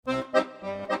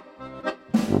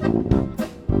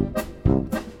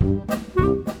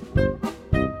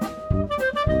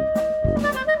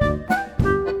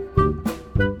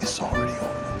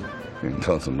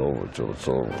wasn't over till it's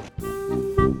over.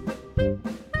 It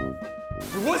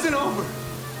wasn't over.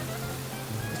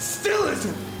 It still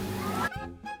isn't.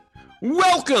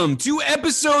 Welcome to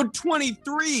episode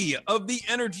 23 of the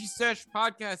Energy Sesh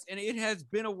podcast. And it has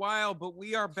been a while, but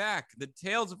we are back. The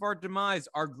tales of our demise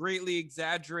are greatly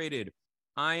exaggerated.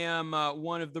 I am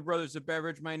one of the brothers of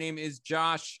beverage. My name is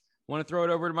Josh. I want to throw it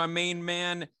over to my main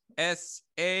man,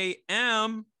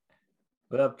 Sam.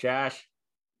 What up, Josh?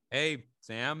 Hey,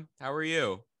 Sam. How are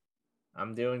you?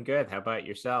 I'm doing good. How about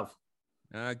yourself?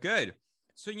 Good.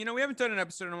 So, we haven't done an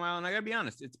episode in a while, and I got to be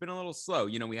honest, it's been a little slow.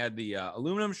 We had the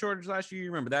aluminum shortage last year. You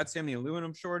remember that, Sam, the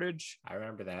aluminum shortage? I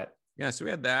remember that. Yeah, so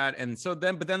we had that. And so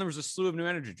but then there was a slew of new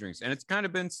energy drinks, and it's kind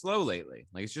of been slow lately.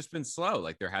 Like, it's just been slow.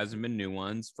 Like, there hasn't been new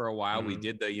ones for a while. Mm-hmm. We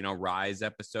did the, Rise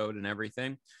episode and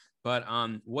everything. But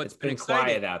it's been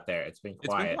quiet out there. It's been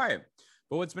quiet.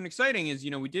 But what's been exciting is,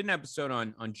 we did an episode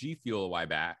on G Fuel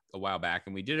a while back,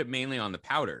 and we did it mainly on the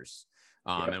powders.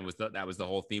 And that was the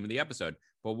whole theme of the episode.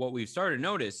 But what we've started to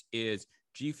notice is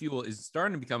G Fuel is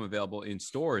starting to become available in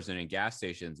stores and in gas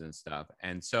stations and stuff.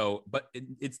 And so, but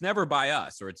it's never by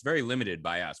us, or it's very limited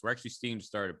by us. We're actually seeing to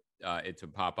start it to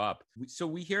pop up. So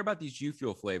we hear about these G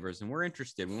Fuel flavors and we're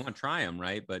interested. We want to try them,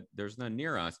 right? But there's none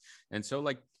near us. And so,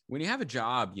 like, when you have a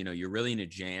job, you're really in a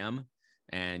jam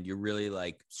and you're really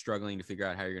like struggling to figure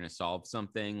out how you're going to solve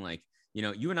something. Like,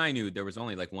 you and I knew there was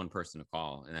only like one person to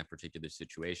call in that particular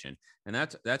situation. And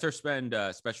that's our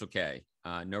Special K.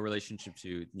 No relationship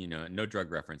to, no drug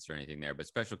reference or anything there, but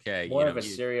Special K. More of a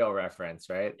cereal reference,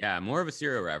 right? Yeah, more of a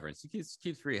cereal reference. He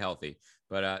keeps pretty healthy.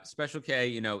 But Special K,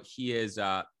 he is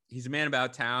he's a man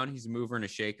about town. He's a mover and a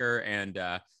shaker. And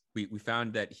we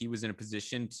found that he was in a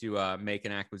position to make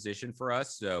an acquisition for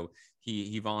us. So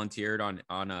he volunteered on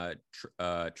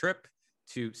a trip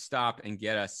to stop and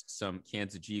get us some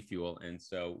cans of G Fuel. And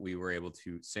so we were able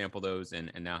to sample those and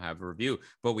now have a review.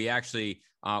 But we actually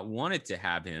wanted to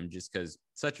have him just because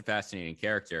such a fascinating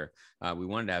character. We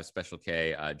wanted to have Special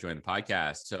K join the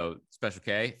podcast. So Special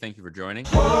K, thank you for joining.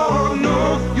 Oh,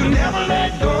 no, you never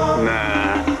let go.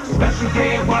 Nah. Special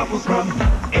K waffles from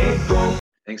Eggo.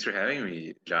 Thanks for having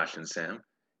me, Josh and Sam.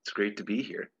 It's great to be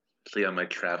here, especially on my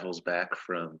travels back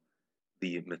from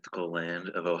the mythical land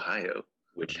of Ohio,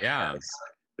 which has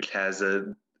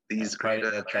these great.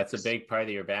 That's a big part of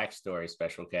your backstory.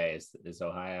 Special K is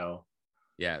Ohio.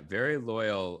 Yeah, very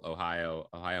loyal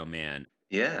Ohio man.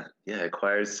 Yeah. I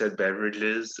acquired said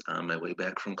beverages on my way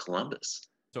back from Columbus.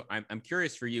 So I'm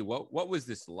curious for you, what was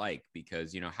this like?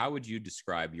 Because, how would you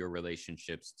describe your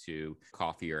relationships to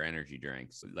coffee or energy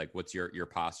drinks? Like, what's your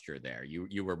posture there?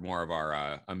 You were more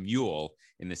of a mule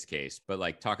in this case, but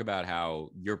like, talk about how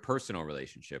your personal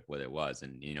relationship with it was,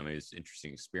 and, it was an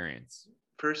interesting experience.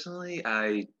 Personally,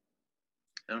 I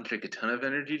don't drink a ton of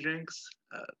energy drinks.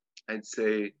 I'd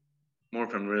say more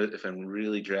if I'm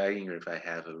really dragging, or if I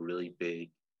have a really big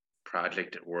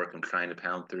project at work I'm trying to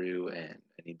pound through and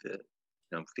I need to,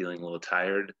 I'm feeling a little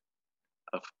tired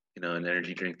of, an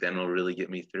energy drink then will really get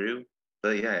me through.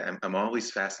 But yeah, I'm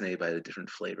always fascinated by the different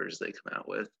flavors they come out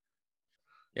with.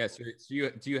 Yeah. So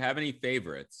do you have any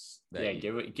favorites?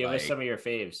 Give us some of your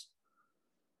faves.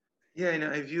 Yeah,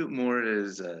 I view it more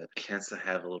as a chance to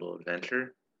have a little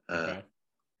adventure. Okay.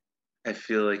 I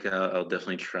feel like I'll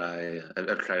definitely try.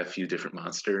 I've tried a few different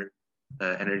Monster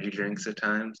energy drinks at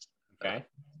times. Okay.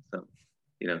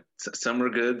 So, some were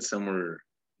good, some were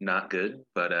not good,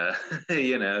 but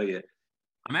yeah.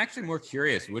 I'm actually more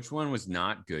curious, which one was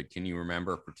not good? Can you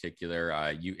remember a particular?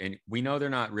 And we know they're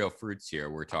not real fruits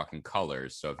here. We're talking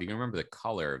colors. So if you can remember the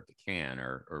color of the can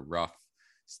or rough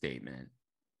statement.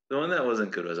 The one that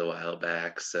wasn't good was a while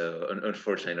back, so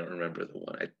unfortunately I don't remember the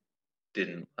one I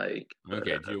didn't like.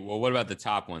 Okay, well, what about the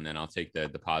top one then? I'll take the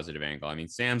positive angle. I mean,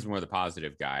 Sam's more the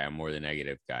positive guy. I'm more the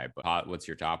negative guy. But what's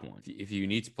your top one? If you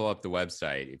need to pull up the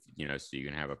website, so you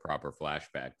can have a proper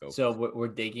flashback. So we're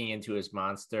digging into his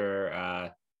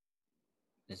monster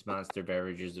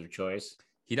beverages of choice.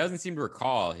 He doesn't seem to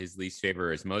recall his least favorite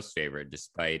or his most favorite,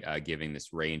 despite giving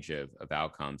this range of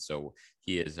outcomes. So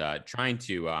he is trying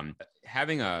to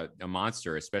having a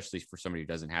monster, especially for somebody who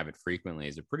doesn't have it frequently,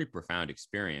 is a pretty profound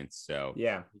experience. So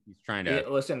yeah, he's trying to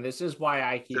listen. This is why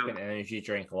I keep an energy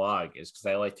drink log, is because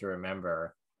I like to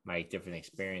remember my different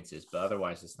experiences. But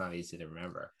otherwise, it's not easy to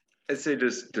remember. I'd say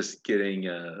just getting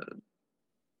a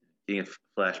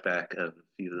flashback of a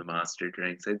few of the Monster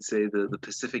drinks. I'd say the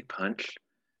Pacific Punch.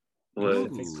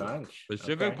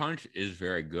 Pacific Punch is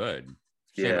very good.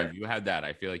 Sam, yeah, have you had that?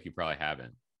 I feel like you probably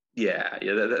haven't. Yeah.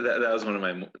 That was one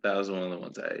of the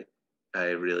ones I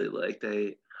really liked.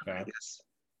 I guess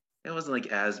I wasn't like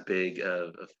as big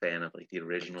of a fan of like the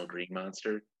original Green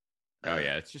Monster. Oh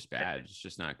yeah, it's just bad. It's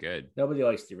just not good. Nobody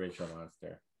likes the original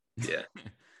Monster. Yeah.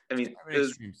 I mean, An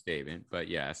extreme statement, but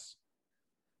yes.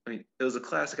 I mean, it was a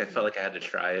classic. I felt like I had to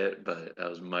try it, but I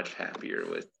was much happier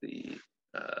with the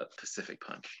Pacific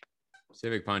Punch.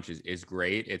 Pacific Punch is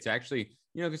great. It's actually,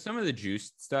 because some of the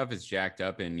juice stuff is jacked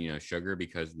up in, sugar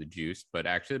because of the juice, but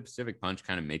actually the Pacific Punch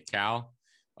kind of mid-cal.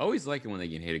 Always like it when they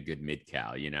can hit a good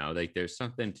mid-cal, like there's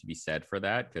something to be said for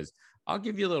that, because I'll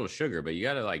give you a little sugar, but you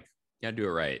got to do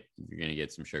it right. You're going to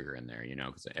get some sugar in there,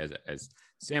 because as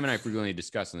Sam and I frequently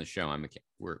discuss on the show,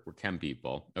 we're chem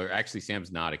people, or actually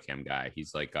Sam's not a chem guy.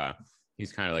 He's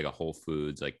he's kind of like a Whole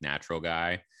Foods, like natural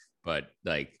guy, but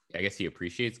like, I guess he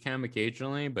appreciates chem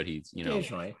occasionally, but he's,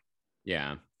 Occasionally.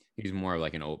 Yeah. He's more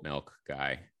like an oat milk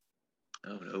guy.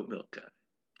 Oh, an oat milk guy.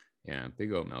 Yeah.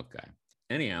 Big oat milk guy.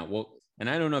 Anyhow, well, and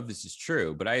I don't know if this is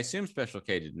true, but I assume Special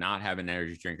K did not have an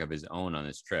energy drink of his own on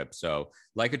this trip. So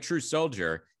like a true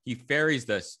soldier, he ferries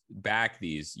us back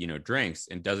these, drinks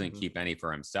and doesn't keep any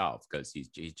for himself, because he's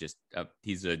just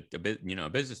he's a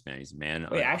businessman. He's a man.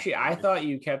 Wait, actually, I thought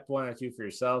you kept 1 or 2 for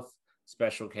yourself,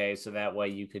 Special K, so that way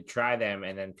you could try them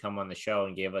and then come on the show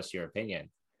and give us your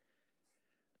opinion.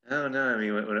 Oh no! I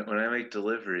mean, when I make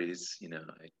deliveries,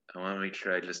 I want to make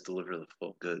sure I just deliver the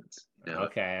full goods.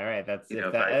 Okay, all right. That's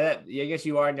I guess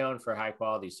you are known for high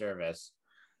quality service.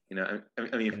 I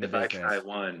mean, if I try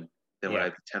one, then would I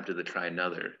be tempted to try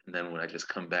another? And then would I just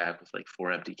come back with like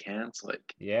 4 empty cans? Like,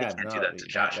 yeah, you can't do that to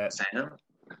Josh and Sam.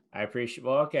 I appreciate.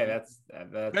 Well, okay, that's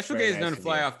Special K is known to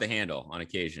fly off the handle on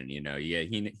occasion. Yeah,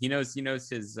 he knows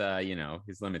his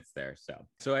his limits there.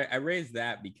 So I raised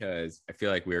that because I feel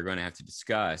like we are going to have to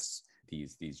discuss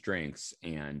these drinks,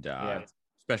 and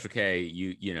Special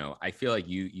K, I feel like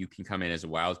you can come in as a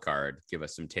wild card, give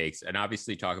us some takes, and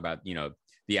obviously talk about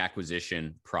the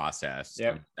acquisition process.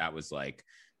 Yeah, that was like,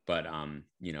 but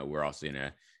we're also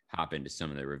gonna hop into some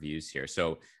of the reviews here.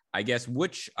 So I guess,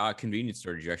 which convenience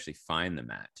store did you actually find them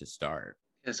at to start?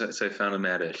 Yeah, so I found them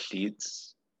at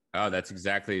Sheetz. Oh, that's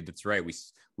right.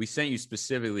 We sent you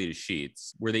specifically to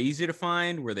Sheetz. Were they easy to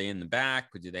find? Were they in the back?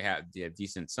 Do you have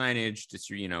decent signage?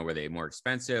 Just, were they more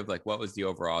expensive? Like, what was the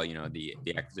overall, the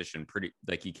acquisition? Pretty,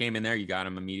 like, you came in there, you got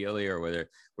them immediately, or did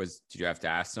you have to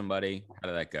ask somebody? How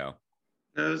did that go?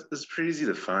 No, it was pretty easy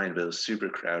to find, but it was super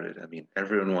crowded. I mean,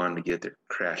 everyone wanted to get their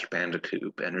Crash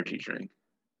Bandicoot energy drink.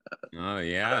 Oh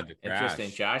yeah, interesting.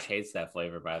 Josh hates that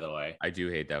flavor, by the way. I do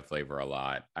hate that flavor a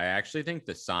lot. I actually think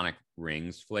the Sonic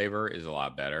Rings flavor is a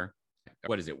lot better.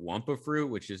 What is it? Wumpa fruit,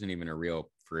 which isn't even a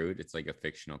real fruit. It's like a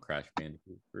fictional Crash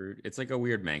Bandicoot fruit. It's like a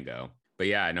weird mango. But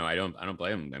yeah, no, I don't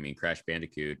blame them. I mean, Crash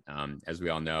Bandicoot, as we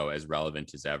all know, as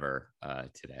relevant as ever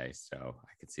today. So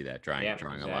I could see that drawing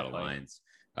exactly. A lot of lines.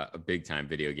 A big time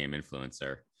video game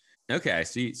influencer. Okay,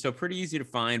 so pretty easy to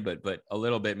find, but a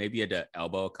little bit, maybe you had to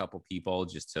elbow a couple people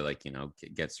just to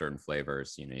get certain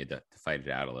flavors. You had to fight it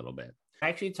out a little bit.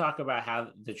 Actually, talk about how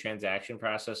the transaction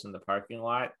process in the parking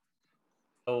lot.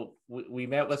 So we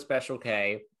met with Special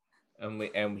K,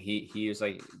 and he was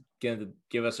like going to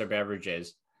give us our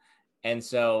beverages, and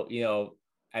so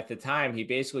at the time he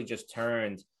basically just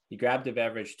he grabbed the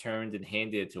beverage, turned, and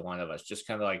handed it to one of us, just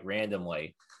kind of like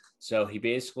randomly. So he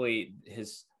basically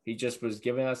he just was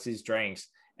giving us these drinks,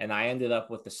 and I ended up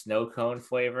with the snow cone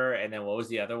flavor. And then what was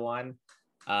the other one?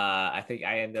 I think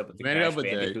I ended up with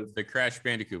the Crash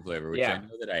Bandicoot flavor, which I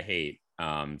know that I hate.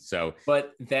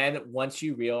 But then once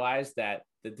you realize that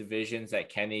the divisions that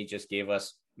Kenny just gave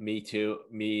us,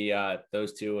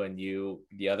 those two, and you,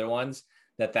 the other ones,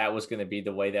 that was going to be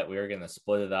the way that we were going to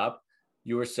split it up,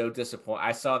 you were so disappointed.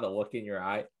 I saw the look in your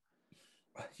eye.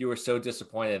 You were so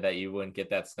disappointed that you wouldn't get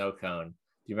that snow cone.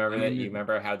 Do you remember that? You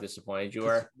remember how disappointed you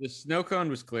were? The snow cone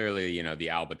was clearly, the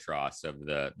albatross of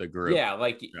the group. Yeah,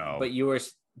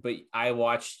 but I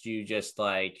watched you just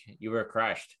like you were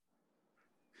crushed.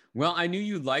 Well, I knew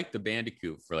you liked the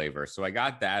Bandicoot flavor, so I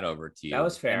got that over to you. That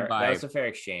was fair. That was a fair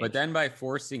exchange. But then by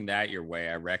forcing that your way,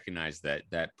 I recognized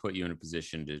that put you in a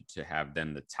position to have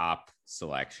then the top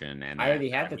selection. And I already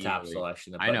had the top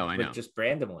selection. I know. Just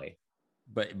randomly.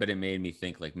 But it made me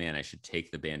think like, man, I should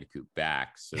take the Bandicoot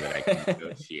back so that I can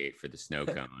negotiate for the snow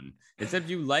cone. Except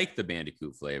you like the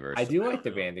Bandicoot flavor. I do like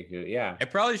the Bandicoot, yeah. I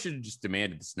probably should have just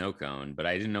demanded the snow cone, but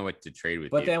I didn't know what to trade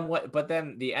with. But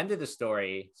then the end of the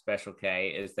story, Special K,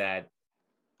 is that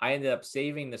I ended up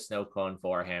saving the snow cone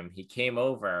for him. He came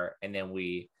over, and then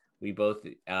we both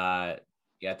got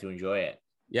to enjoy it.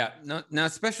 Yeah. Now,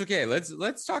 Special K,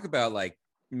 let's talk about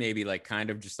maybe kind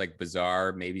of just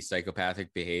bizarre, maybe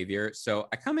psychopathic behavior. So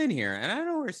I come in here, and I don't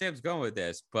know where Sam's going with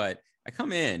this, but I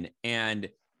come in and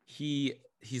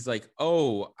he's like,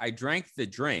 oh, I drank the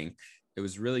drink. It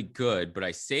was really good, but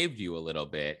I saved you a little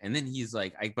bit. And then he's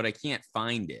like, but I can't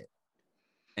find it.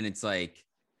 And it's like,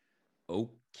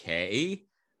 okay.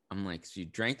 I'm like, so you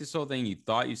drank this whole thing. You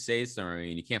thought you saved something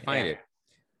and you can't find it.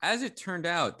 As it turned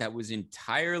out, that was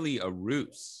entirely a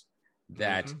ruse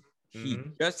that he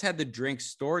just had the drink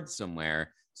stored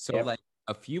somewhere. So like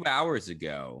a few hours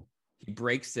ago, he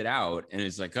breaks it out and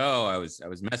is like, oh, I was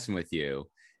messing with you.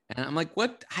 And I'm like,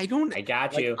 what? I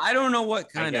got you. I don't know what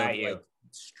kind of like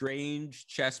strange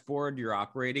chessboard you're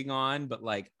operating on, but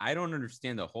like, I don't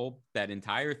understand that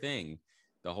entire thing,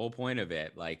 the whole point of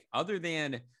it. Like, other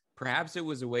than perhaps it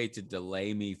was a way to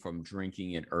delay me from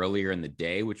drinking it earlier in the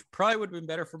day, which probably would have been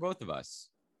better for both of us.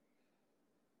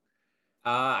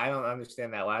 I don't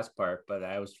understand that last part, but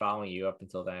I was following you up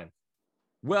until then.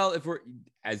 Well,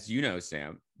 as you know,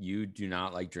 Sam, you do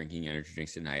not like drinking energy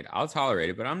drinks at night. I'll tolerate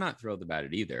it, but I'm not thrilled about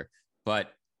it either.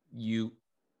 But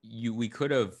we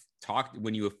could have talked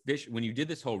when you did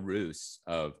this whole ruse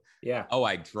of, oh,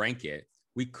 I drank it.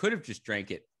 We could have just drank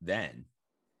it then.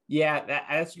 Yeah,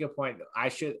 that's a good point. But I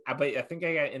think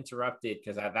I got interrupted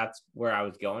because that's where I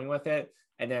was going with it.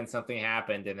 And then something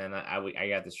happened and then I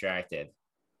got distracted.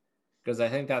 Because I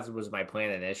think that was my plan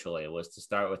initially, was to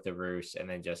start with the ruse and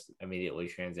then just immediately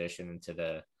transition into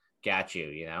the got you,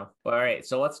 you know? All right,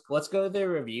 so let's go to the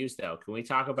reviews though. Can we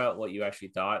talk about what you actually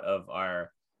thought of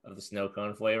the snow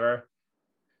cone flavor?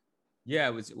 Yeah,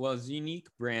 it was a unique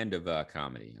brand of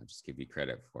comedy. I'll just give you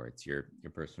credit for it. It's your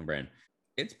personal brand.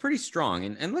 It's pretty strong.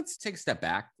 And let's take a step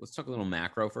back. Let's talk a little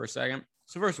macro for a second.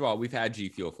 So first of all, we've had G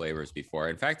Fuel flavors before.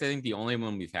 In fact, I think the only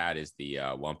one we've had is the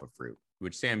Wumpa Fruit,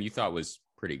 which, Sam, you thought was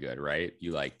pretty good, right?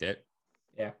 You liked it.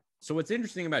 Yeah. So what's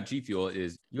interesting about G Fuel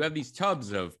is you have these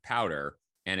tubs of powder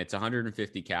and it's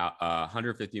 150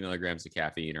 milligrams of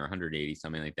caffeine or 180,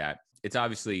 something like that. It's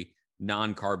obviously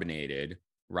non-carbonated,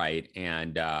 right?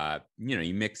 And,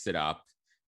 you mix it up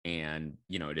and,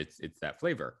 it's that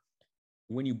flavor.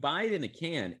 When you buy it in a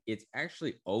can, it's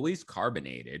actually always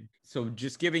carbonated. So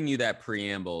just giving you that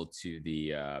preamble to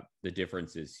the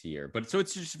differences here. But so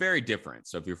it's just very different.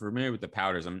 So if you're familiar with the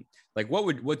powders, I'm like,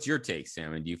 what's your take,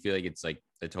 Sam? And do you feel like it's like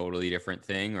a totally different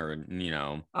thing or,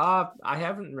 I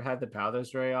haven't had the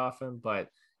powders very often, but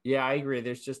yeah, I agree.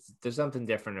 There's something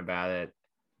different about it.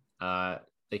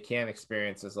 The can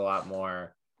experience is a lot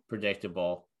more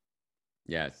predictable.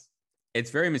 Yes. It's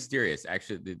very mysterious.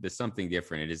 Actually, there's something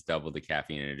different. It is double the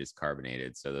caffeine and it is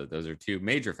carbonated. So those are two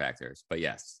major factors. But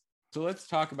yes. So let's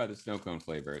talk about the snow cone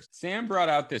flavors. Sam brought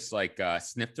out this like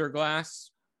snifter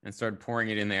glass and started pouring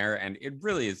it in there. And it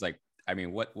really is like, I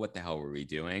mean, what the hell were we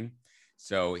doing?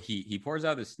 So he pours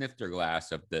out the snifter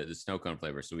glass of the snow cone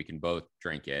flavor so we can both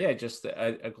drink it. Yeah, just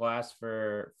a glass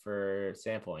for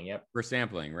sampling. Yep. For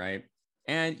sampling, right?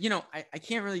 And, I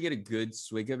can't really get a good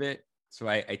swig of it. So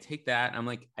I take that. I'm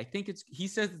like, he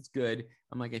says it's good.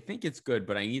 I'm like, I think it's good,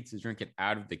 but I need to drink it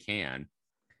out of the can.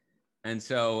 And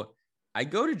so I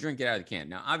go to drink it out of the can.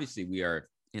 Now, obviously, we are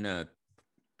in a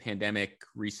pandemic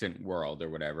recent world or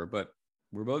whatever, but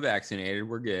we're both vaccinated.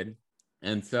 We're good.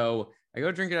 And so I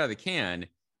go drink it out of the can.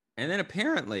 And then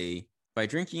apparently, by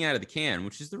drinking out of the can,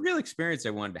 which is the real experience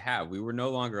I wanted to have, we were no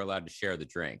longer allowed to share the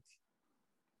drink.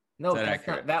 No,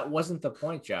 that wasn't the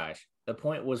point, Josh. The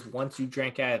point was once you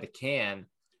drank out of the can,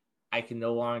 I can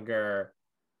no longer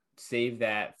save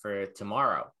that for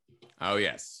tomorrow. Oh,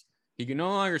 yes. You can no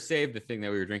longer save the thing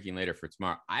that we were drinking later for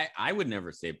tomorrow. I would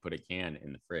never say put a can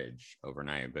in the fridge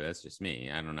overnight, but that's just me.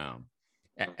 I don't know.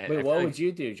 Wait, what would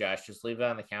you do, Josh? Just leave it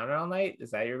on the counter all night? Is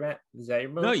that your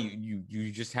move? No,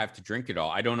 you just have to drink it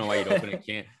all. I don't know why you'd open a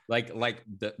can. Like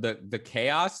the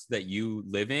chaos that you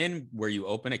live in where you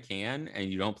open a can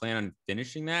and you don't plan on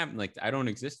finishing that. Like, I don't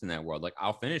exist in that world. Like,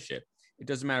 I'll finish it. It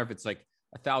doesn't matter if it's like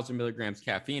 1,000 milligrams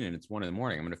caffeine and it's 1 a.m.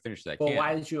 I'm going to finish that can. Well,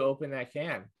 why did you open that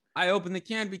can? I opened the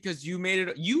can because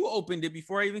you opened it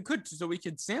before I even could, so we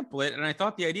could sample it. And I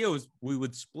thought the idea was we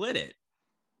would split it.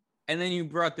 And then you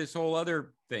brought this whole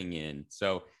other thing in.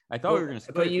 So I thought we were going to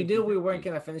split it. But you knew we weren't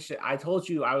going to finish it. I told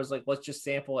you, I was like, let's just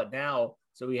sample it now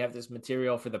so we have this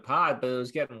material for the pod. But it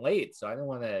was getting late, so I didn't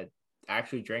want to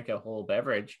actually drink a whole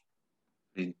beverage.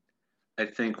 I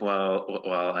think while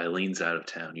Eileen's out of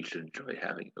town, you should enjoy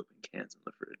having open cans in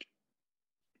the fridge.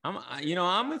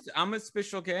 I'm a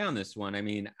special K on this one. I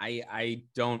mean, I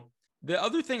don't. The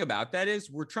other thing about that is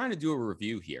we're trying to do a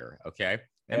review here, okay?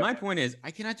 And my point is,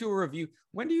 I cannot do a review.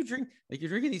 When do you drink? Like, you're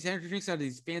drinking these energy drinks out of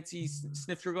these fancy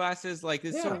snifter glasses. Like,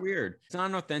 it's so weird. It's not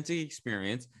an authentic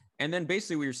experience. And then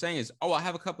basically what you're saying is, oh, I'll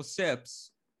have a couple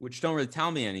sips, which don't really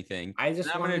tell me anything. I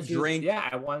just wanted to drink. Yeah,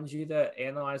 I wanted you to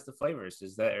analyze the flavors.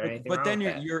 Is there anything? But then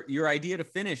your idea to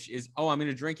finish is, oh, I'm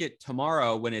going to drink it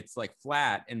tomorrow when it's like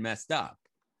flat and messed up.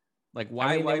 Like, why?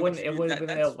 I mean, Why would it you? would have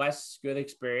been a less good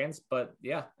experience, but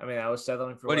yeah, I mean, I was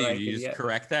settling for What do what you I do? could You just get.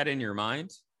 correct that in your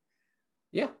mind?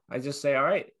 Yeah, I just say, all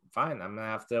right, fine. I'm gonna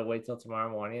have to wait till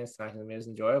tomorrow morning. It's not gonna be as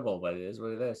enjoyable, but it is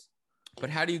what it is. But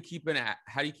how do you keep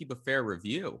a fair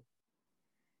review?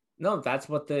 No, that's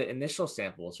what the initial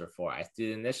samples are for. I did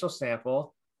the initial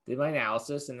sample, did my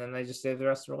analysis, and then I just did the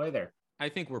rest of it later. I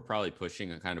think we're probably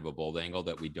pushing a kind of a bold angle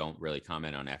that we don't really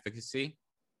comment on efficacy,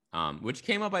 which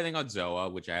came up, I think, on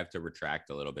Zoa, which I have to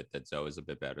retract a little bit, that Zoa is a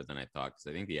bit better than I thought, because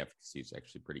I think the efficacy is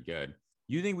actually pretty good.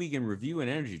 You think we can review an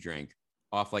energy drink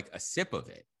off like a sip of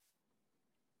it?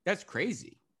 That's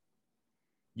crazy.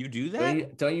 You do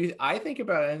that? Don't you? I think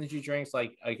about energy drinks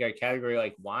like a category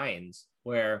like wines,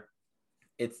 where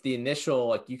it's the initial,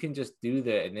 like you can just do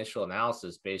the initial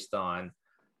analysis based on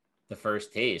the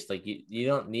first taste. Like you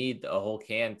don't need a whole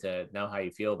can to know how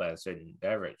you feel about a certain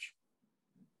beverage.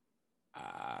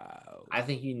 I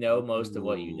think you know most of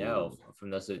what you know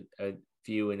from those a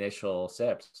few initial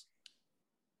sips.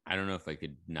 I don't know if I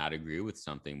could not agree with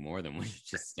something more than what you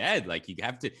just said. Like you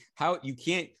have to, you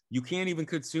can't even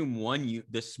consume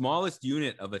the smallest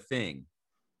unit of a thing.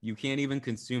 You can't even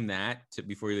consume that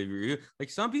before you leave your review. Like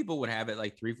some people would have it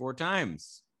like 3-4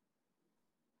 times.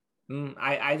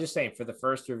 I just saying for the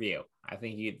first review, I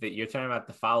think you're talking about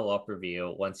the follow-up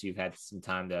review once you've had some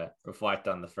time to reflect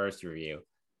on the first review.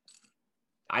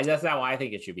 That's how I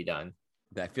think it should be done.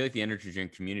 I feel like the energy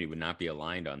drink community would not be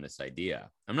aligned on this idea.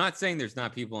 I'm not saying there's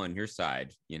not people on your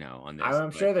side, on this.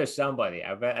 I'm sure there's somebody.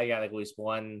 I bet I got at least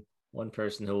one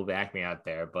person who will back me out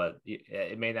there, but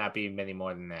it may not be many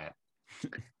more than that.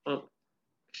 Well,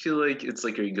 I feel like it's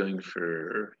like, are you going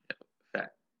for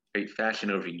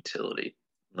fashion over utility?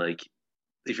 Like,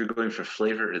 if you're going for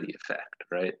flavor or the effect,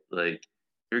 right? Like, if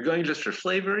you're going just for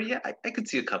flavor, yeah, I could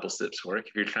see a couple sips work.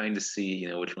 If you're trying to see,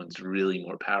 which one's really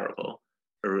more powerful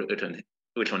or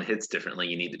which one hits differently,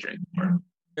 you need to drink more.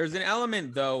 There's an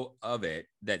element, though, of it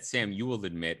that, Sam, you will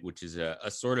admit, which is a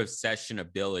sort of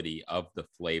sessionability of the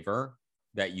flavor,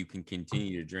 that you can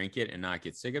continue to drink it and not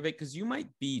get sick of it, because you might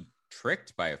be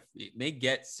tricked by it may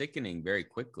get sickening very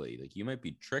quickly. Like you might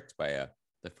be tricked by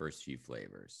the first few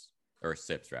flavors or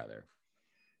sips rather.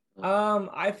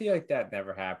 I feel like that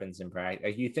never happens in practice.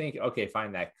 Like you think, okay,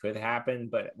 fine, that could happen,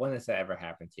 but when has that ever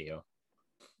happened to you?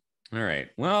 All right.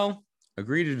 Well,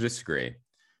 agree to disagree.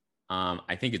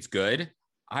 I think it's good.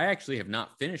 I actually have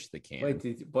not finished the can. Wait,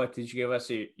 did you give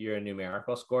us your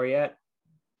numerical score yet?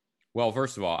 Well,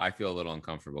 first of all, I feel a little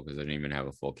uncomfortable because I didn't even have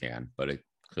a full can, but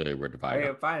clearly we're divided.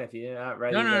 Okay, fine. If you're not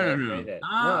ready,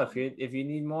 no. If you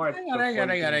need more, I got it.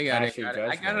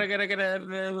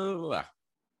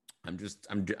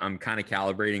 I'm kind of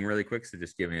calibrating really quick, so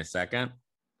just give me a second.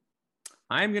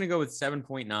 I'm gonna go with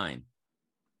 7.9.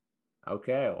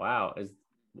 Okay, wow,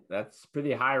 that's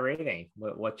pretty high rating.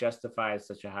 What justifies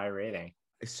such a high rating?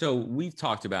 So we've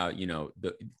talked about, you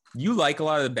like a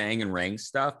lot of the Bang and Rang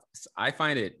stuff. I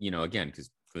find it, again,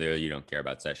 because clearly you don't care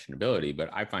about sessionability, but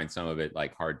I find some of it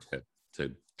like hard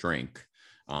to drink,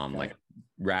 like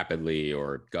rapidly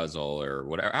or guzzle or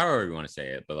whatever, however you want to say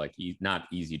it, but like not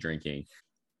easy drinking.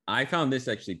 I found this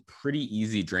actually pretty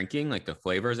easy drinking. Like the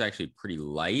flavor is actually pretty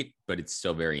light, but it's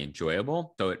still very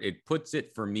enjoyable. So it puts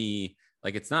it for me,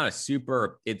 like it's not a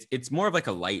super, it's more of like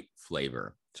a light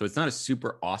flavor. So it's not a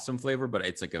super awesome flavor, but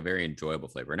it's like a very enjoyable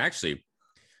flavor. And actually,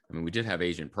 I mean, we did have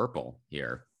Asian Purple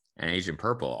here, and Asian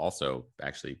Purple also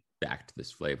actually backed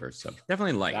this flavor. So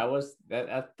definitely light.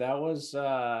 That was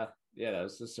a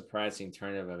surprising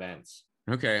turn of events.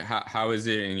 Okay. How is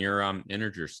it in your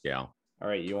integer scale? All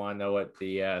right. You want to know what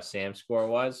the Sam score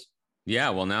was? Yeah.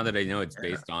 Well, now that I know it's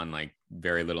based on like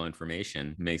very little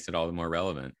information, makes it all the more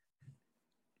relevant.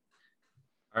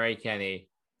 All right, Kenny.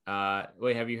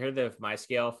 Wait, have you heard of my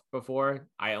scale before?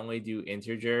 I only do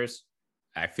integers.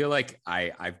 I feel like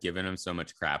I've given him so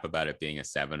much crap about it being a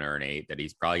 7 or an 8 that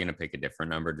he's probably going to pick a different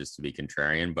number just to be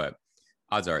contrarian, but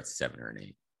odds are it's a 7 or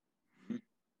an 8.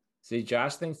 See,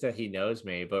 Josh thinks that he knows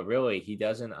me, but really he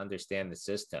doesn't understand the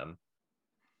system.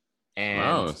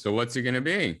 And so what's it going to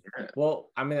be?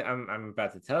 Well, I'm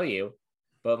about to tell you,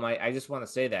 but I just want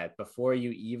to say that before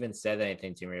you even said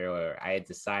anything to me earlier, I had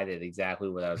decided exactly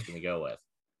what I was going to go with.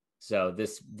 So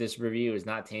this review is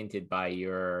not tainted by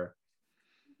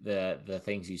the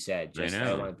things you said. Just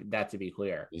I want that to be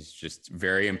clear. It's just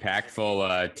very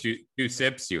impactful. Two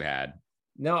sips you had.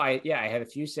 No, I had a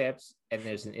few sips, and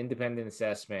there's an independent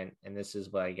assessment, and this is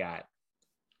what I got.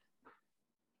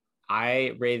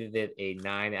 I rated it a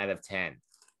 9 out of 10,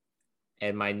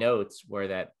 and my notes were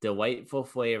that delightful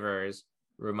flavors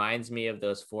reminds me of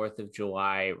those 4th of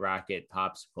July rocket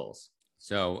popsicles.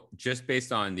 So just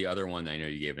based on the other one, I know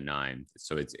you gave a 9.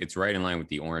 So it's right in line with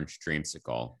the orange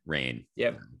dreamsicle rain.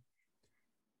 Yep.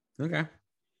 Okay.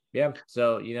 Yeah.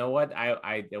 So you know what?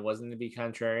 I it wasn't to be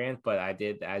contrarian, but I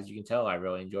did, as you can tell, I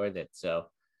really enjoyed it. So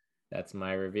that's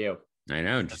my review. I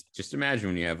know. Just imagine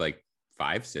when you have like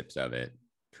 5 sips of it.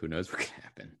 Who knows what can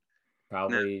happen?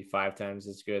 Probably 5 times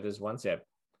as good as one sip.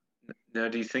 Now,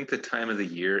 do you think the time of the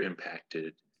year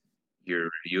impacted your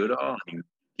review at all? I mean,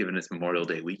 given it's Memorial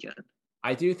Day weekend.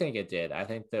 I do think it did. I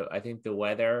think the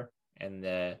weather and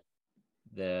the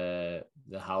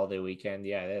holiday weekend,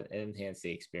 yeah, it enhanced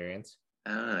the experience.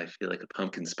 I feel like a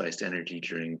pumpkin spiced energy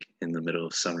drink in the middle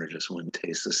of summer just wouldn't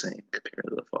taste the same compared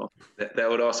to the fall. That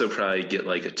would also probably get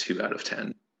like a 2 out of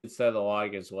 10. Set a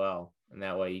log as well, and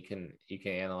that way you can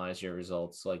analyze your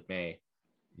results like me.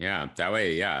 Yeah, that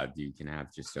way, yeah, you can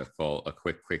have just a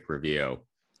quick review.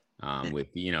 With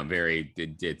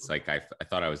it's like I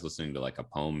thought I was listening to like a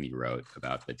poem you wrote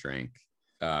about the drink.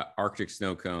 Arctic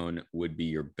Snow Cone would be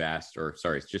your best, or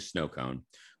sorry, it's just Snow Cone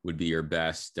would be your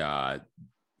best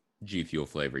G Fuel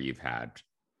flavor you've had.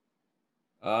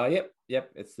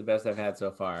 Yep, it's the best I've had so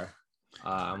far.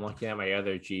 I'm looking at my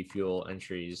other G Fuel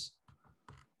entries.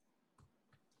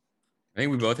 I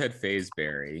think we both had Phase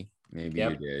Berry. Maybe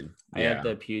you did. I had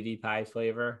the PewDiePie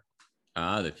flavor.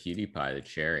 The PewDiePie, the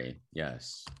cherry.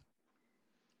 Yes.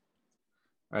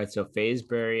 All right, so Phase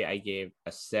Berry, I gave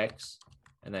a 6,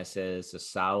 and I said it's a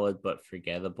solid but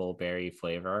forgettable berry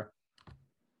flavor.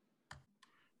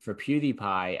 For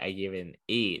PewDiePie, I gave it an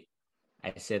 8.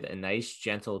 I said a nice,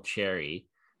 gentle cherry.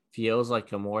 Feels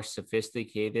like a more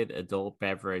sophisticated adult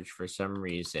beverage for some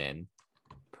reason.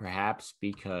 Perhaps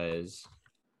because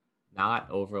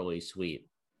not overly sweet.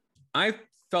 I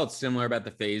felt similar about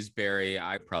the Phase Berry.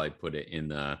 I probably put it in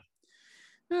the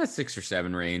 6 or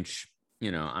 7 range.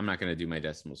 You know, I'm not going to do my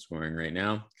decimal scoring right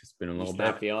now. It's been a little bit.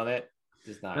 Not feeling it.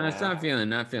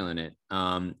 Not feeling it.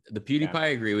 The PewDiePie, I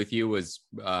agree with you, was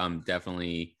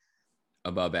definitely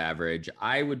above average.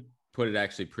 I would put it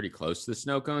actually pretty close to the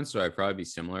Snow Cone, so I'd probably be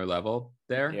similar level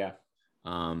there. Yeah.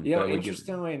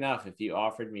 Interestingly enough, if you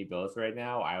offered me both right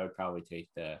now, I would probably take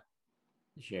the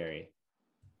cherry.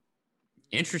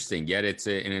 Interesting. Yet it's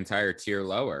an entire tier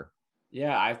lower.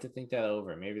 Yeah, I have to think that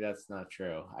over. Maybe that's not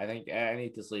true. I think I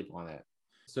need to sleep on it.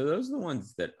 So those are the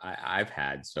ones that I've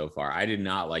had so far. I did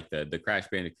not like the Crash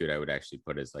Bandicoot. I would actually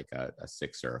put as like a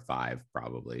 6 or a 5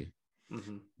 probably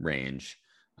range.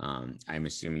 I'm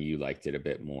assuming you liked it a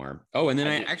bit more. Oh, and then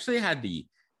I actually had the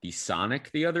Sonic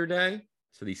the other day.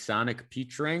 So the Sonic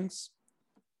peach rings.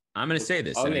 I'm going to say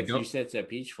this. Oh, yeah, you said it's a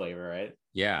peach flavor, right?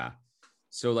 Yeah.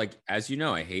 So, like, as you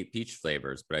know, I hate peach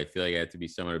flavors, but I feel like I have to be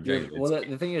somewhat objective. Well,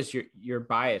 the thing is, you're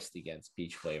biased against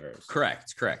peach flavors.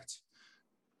 Correct.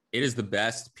 It is the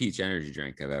best peach energy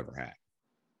drink I've ever had.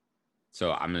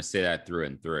 So I'm going to say that through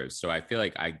and through. So I feel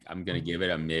like I'm going to give it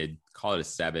a mid, call it a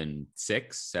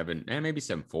 7.6, 7, maybe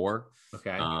 7.4.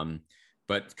 Okay.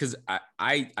 But because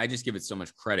I just give it so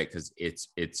much credit because it's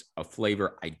a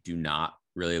flavor I do not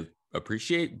really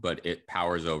appreciate, but it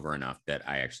powers over enough that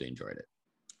I actually enjoyed it.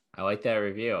 I like that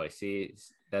review. I see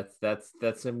that's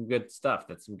some good stuff.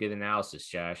 That's some good analysis,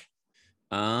 Josh.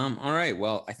 All right.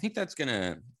 Well, I think that's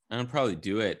gonna probably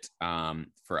do it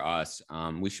for us.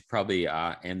 We should probably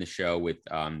end the show with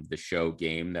the show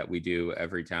game that we do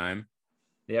every time.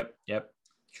 Yep.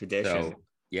 Tradition. So,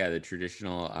 yeah, the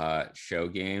traditional show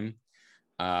game.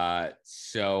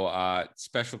 So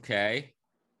Special K.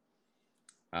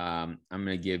 I'm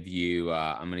gonna give you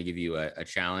a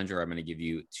challenge, or I'm gonna give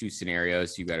you 2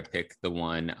 scenarios. You got to pick the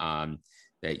one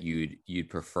that you'd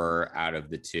prefer out of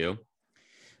the 2.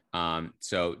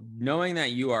 So knowing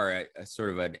that you are a sort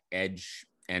of an edge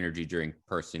energy drink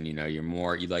person, you know, you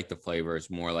like the flavors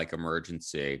more like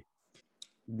Emergency.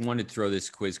 Wanted to throw this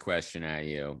quiz question at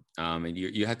you, and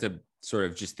you have to sort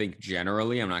of just think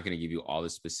generally. I'm not going to give you all the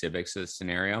specifics of the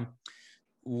scenario.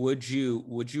 Would you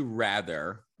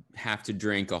rather have to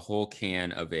drink a whole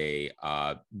can of a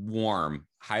warm,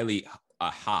 highly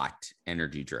hot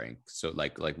energy drink, so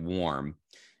like warm,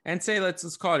 and say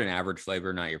let's call it an average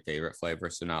flavor, not your favorite flavor,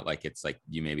 so not like it's like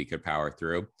you maybe could power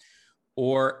through,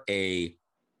 or a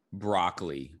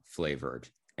broccoli flavored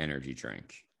energy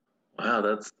drink? Wow,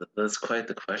 that's quite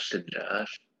the question,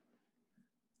 Josh.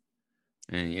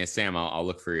 And yeah, Sam, I'll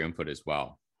look for your input as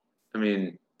well. I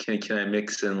mean, can I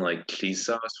mix in like cheese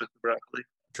sauce with the broccoli?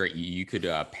 You could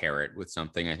pair it with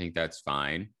something. I think that's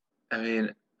fine. I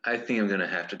mean, I think I'm gonna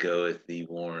have to go with the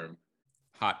warm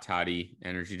hot toddy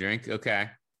energy drink. Okay.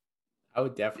 I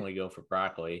would definitely go for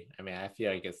broccoli. I mean, I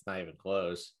feel like it's not even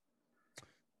close.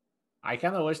 I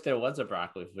kind of wish there was a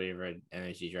broccoli flavored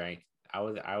energy drink. I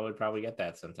would probably get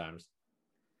that sometimes.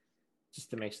 just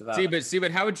to mix it up.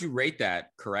 But how would you rate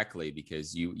that correctly?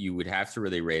 Because you would have to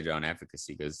really rate it on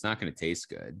efficacy because it's not going to taste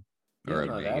good, or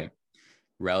make it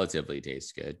relatively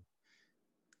taste good.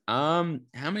 How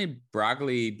many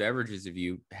broccoli beverages have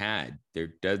you had? There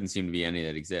doesn't seem to be any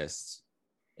that exists.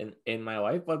 In my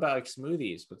life, what about like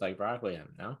smoothies with like broccoli in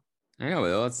them? No. I know,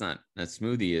 well, it's not. A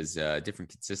smoothie is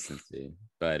different consistency,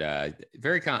 but I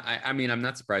mean, I'm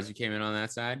not surprised you came in on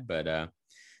that side, but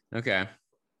okay.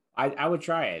 I would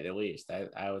try it at least.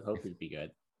 I would hope it'd be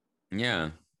good.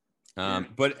 Yeah.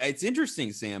 But it's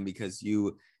interesting, Sam, because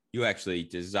you actually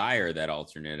desire that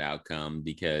alternate outcome,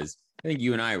 because I think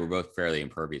you and I were both fairly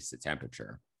impervious to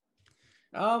temperature.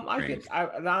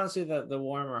 Honestly, the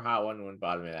warm or hot one wouldn't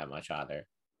bother me that much either.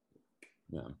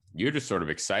 Yeah, you're just sort of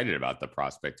excited about the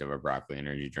prospect of a broccoli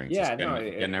energy drink. Yeah,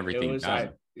 getting everything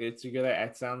done. It's a good.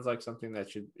 It sounds like something that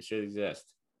should exist.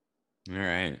 All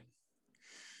right.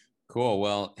 Cool.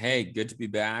 Well, hey, good to be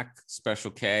back. Special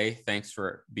K, thanks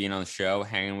for being on the show,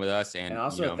 hanging with us, and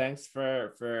also thanks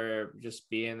for just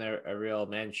being a real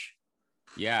mensch.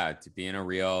 Yeah, to being a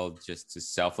real, just a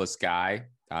selfless guy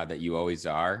that you always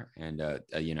are, and the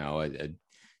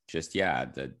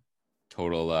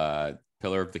total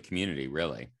pillar of the community,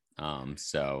 really.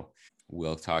 So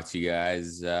we'll talk to you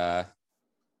guys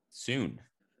soon.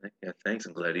 Yeah, thanks.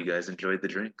 I'm glad you guys enjoyed the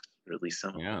drink, or at least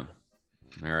some. Yeah.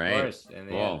 All right. Of course. And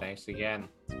yeah, thanks again,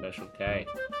 Special K.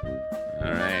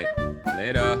 All right.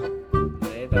 Later.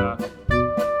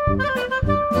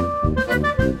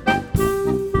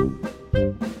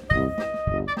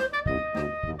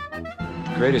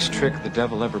 The greatest trick the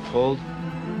devil ever pulled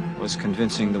was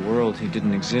convincing the world he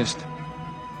didn't exist.